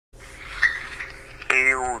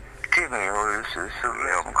Hey, old Timmy, this is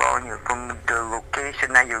Sylvia. I'm calling you from the location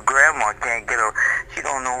that your grandma can't get her. She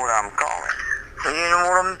don't know what I'm calling. You know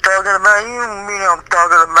what I'm talking about? You mean I'm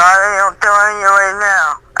talking about it? I'm telling you right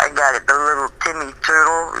now. I got it, the little Timmy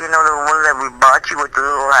turtle. You know, the one that we bought you with the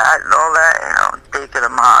little hat and all that? And I'm taking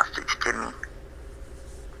him hostage, Timmy.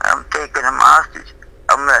 I'm taking him hostage.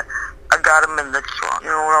 I got him in the trunk. You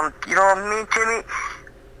know what I mean, Timmy?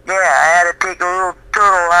 Yeah, I had to take a little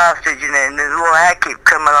turtle hostage, and his little hat kept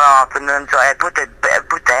coming off, and then so I put the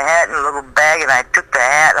hat in a little bag, and I took the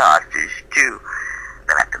hat hostage too.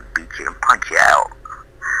 Then I have to beat you and punch you out.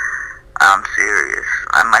 I'm serious.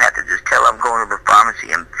 I might have to just tell I'm going to the pharmacy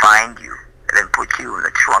and find you, and then put you in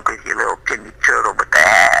the trunk with your little Timmy turtle with the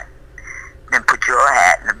hat. Then put your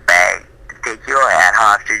hat in the bag and take your hat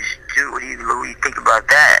hostage too. What do you think about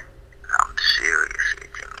that? I'm serious here,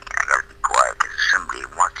 Timmy. I gotta be quiet because somebody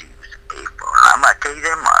wants to use the payphone. I'm gonna take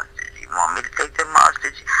them hostage. You want me to take them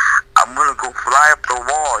hostage? I'm gonna go fly up the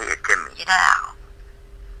wall here, Timmy. You know.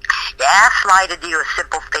 You ask Sly to do a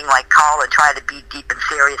simple thing like call and try to be deep and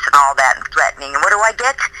serious and all that and threatening. And what do I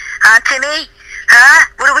get? Huh, Timmy?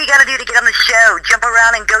 Huh? What do we gotta do to get on the show? Jump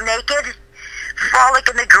around and go naked?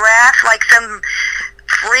 Frolic in the grass like some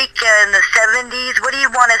freak in the 70s? What do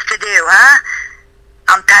you want us to do, huh?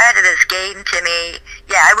 I'm tired of this game, Timmy.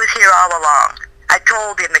 Yeah, I was here all along. I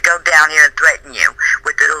told him to go down here and threaten you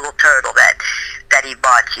with the little turtle that he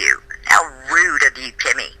bought you. How rude of you,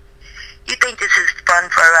 Timmy. You think this is fun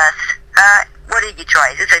for us? Huh? What did you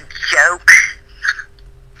try? Is this a joke?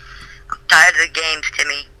 I'm tired of the games,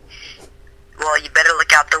 Timmy. Well, you better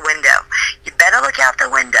look out the window. You better look out the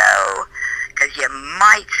window, because you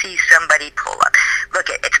might see somebody pull up. Look,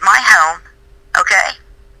 it's my home, okay?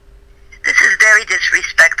 This is very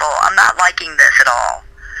disrespectful. I'm not liking this at all.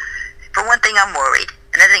 For one thing, I'm worried.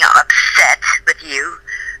 Another thing, I'm upset with you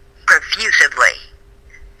profusively.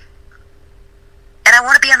 And I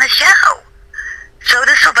want to be on the show. So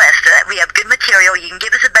to Sylvester, we have good material. You can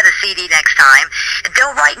give us a better CD next time. And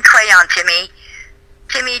don't write in crayon, Timmy.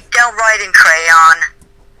 Timmy, don't write in crayon.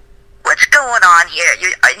 What's going on here?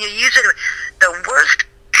 You're using the worst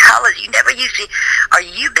colors you never used to. Are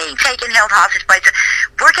you being held hostage by...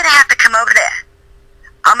 We're going to have to come over there.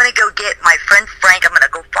 I'm going to go get my friend Frank. I'm going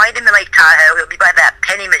to go find him in Lake Tahoe. He'll be by that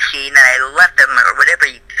penny machine that I left him, or whatever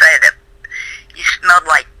you said. You smelled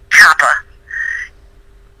like copper.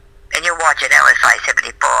 And you're watching LSI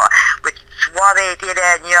 74 with Suave Theater,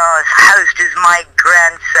 and your host is my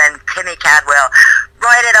grandson, Timmy Caldwell.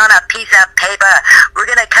 Write it on a piece of paper. We're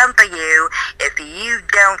going to come for you if you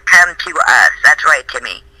don't come to us. That's right,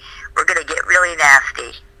 Timmy. We're going to get really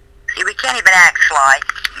nasty. See, we can't even act Sly.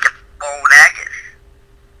 The phone, Agus.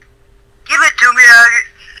 Give it to me, Agus.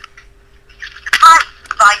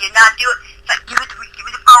 Sly, you're not doing... Give me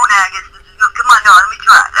the phone, Agus. Come on, no, let me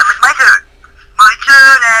try. That was my turn. My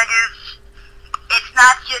turn, Agus. It's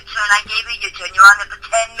not your turn. I gave you your turn. You're on there for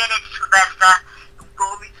 10 minutes, Sylvester. Don't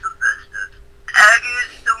call me Sylvester.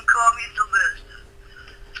 Agus, don't call me Sylvester.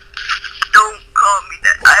 Don't call me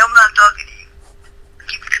that. I am not talking to you.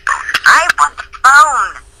 Give me the phone. I want the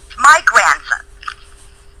phone. It's my grandson.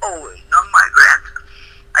 Oh, it's not my grandson.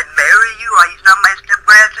 I'd marry you. He's not my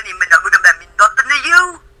step-grandson. He's not going to mean nothing to you.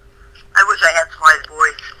 I wish I had Sly's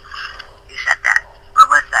voice. You said that. What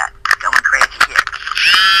was that? Going crazy here.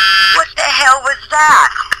 What the hell was that?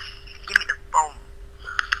 Give me the phone.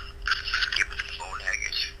 Give me the phone,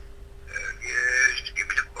 Agus. Agus, give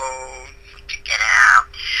me the phone. Get out.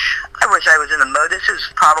 I wish I was in the mode. This is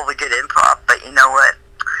probably good improv, but you know what?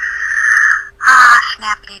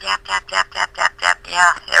 Snappity dap dap dap dap dap dap.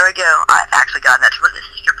 Yeah, there we go. I've actually gotten that. This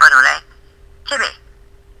is your friend Renee. Timmy.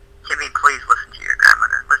 Timmy, please listen to your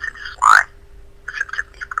grandmother. Listen to Sly. Listen to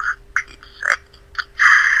me for Pete's sake.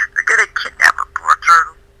 They're gonna kidnap a poor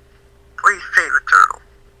turtle. Please save the turtle.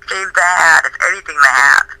 Save the hat. It's anything the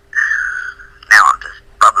hat. Now I'm just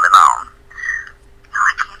bubbling on. No,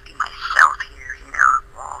 I can't be myself here, you know.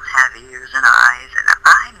 Walls have ears and eyes, and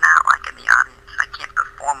I'm not like in the audience. I can't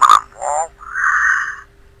perform on a wall.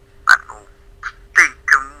 I'm no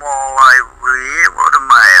thinking wall I read. What am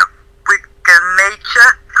I, a freak of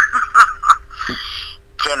nature?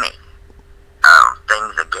 Timmy. Oh,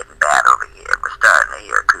 things are getting bad over here. We're starting to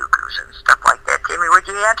hear cuckoos and stuff like that. Timmy, would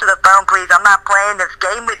you answer the phone, please? I'm not playing this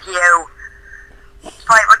game with you. It's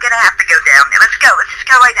like, we're gonna have to go down there. Let's go. Let's just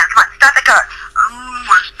go right now. Come on, start the car.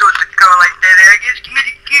 Wanna start the car like that, Agus? Give me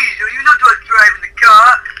the keys. You know how to drive in the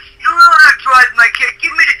car. You don't know how to drive my car.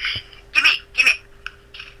 Give me.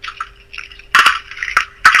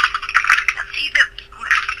 Now see the...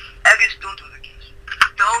 Agus, don't do the keys.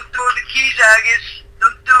 Don't do the keys, Agus.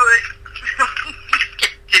 Don't do it.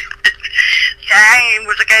 Time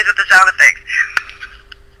where's the guys with the sound effects?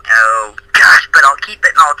 Oh, gosh, but I'll keep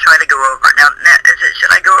it and I'll try to go over it. Now,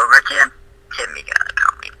 should I go over it, Tim? Tim, you gotta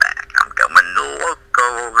call me back. I'm going loco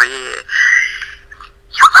over here.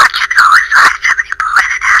 You watch it go inside 74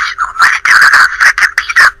 International. Write it down on a freaking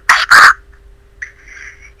piece of paper.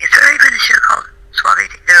 Is there even a show called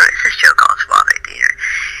Suave? There is a show called Suave Theater.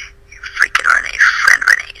 Freaking Renee, friend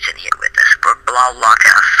Renee's in here with us. We're all locked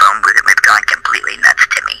in a phone booth and we've gone completely nuts,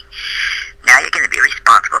 Timmy. Now you're going to be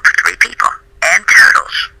responsible for 3 people. And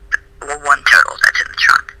turtles. Well, 1 turtle that's in the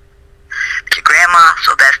trunk. But your grandma,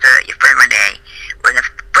 Sylvester, your friend Renee, we're in a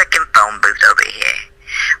frickin' phone booth over here.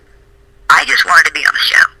 I just wanted to be on the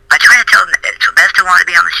show. I tried to tell them that Sylvester wanted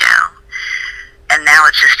to be on the show. And now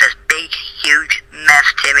it's just this big, huge mess,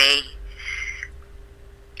 Timmy.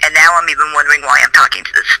 And now I'm even wondering why I'm talking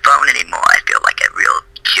to this phone anymore. I feel like a real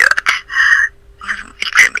jerk.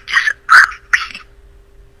 Timmy doesn't love me.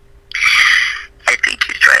 I think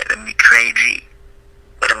you're driving me crazy.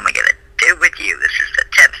 What am I gonna do with you? This is the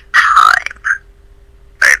 10th time.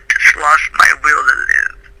 I've just lost my will to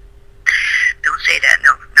live. Don't say that.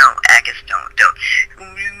 No, Agus, don't.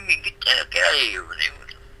 Get the heck out of here.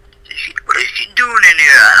 What is she doing in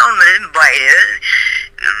here? I don't invite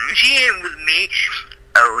her. She ain't with me.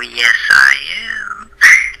 Oh, yes, I am.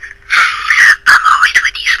 I'm always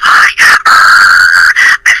with you, Spy.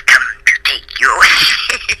 I've come to take you away.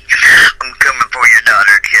 I'm coming for your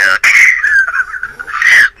daughter, Chuck.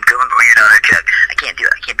 I'm coming for your daughter, Chuck. I can't do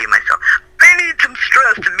it. I can't be myself. I need some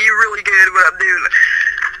stress to be really good at what I'm doing.